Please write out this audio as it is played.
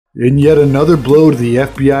In yet another blow to the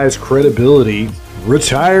FBI's credibility,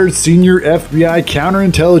 retired senior FBI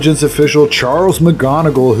counterintelligence official Charles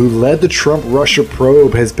McGonigal, who led the Trump-Russia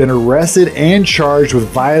probe, has been arrested and charged with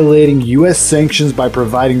violating U.S. sanctions by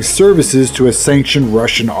providing services to a sanctioned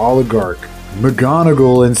Russian oligarch.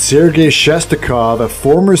 McGonigal and Sergey Shestakov, a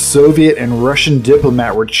former Soviet and Russian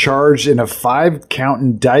diplomat, were charged in a 5-count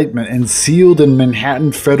indictment and sealed in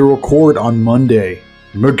Manhattan federal court on Monday.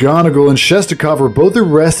 McGonigal and Shestakov were both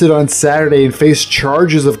arrested on Saturday and face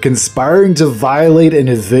charges of conspiring to violate and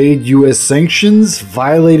evade U.S. sanctions,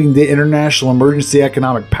 violating the International Emergency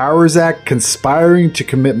Economic Powers Act, conspiring to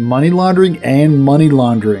commit money laundering, and money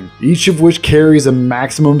laundering, each of which carries a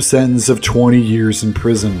maximum sentence of 20 years in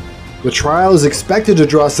prison. The trial is expected to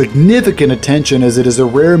draw significant attention, as it is a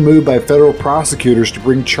rare move by federal prosecutors to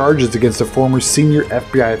bring charges against a former senior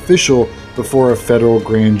FBI official before a federal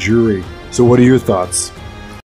grand jury. So what are your thoughts?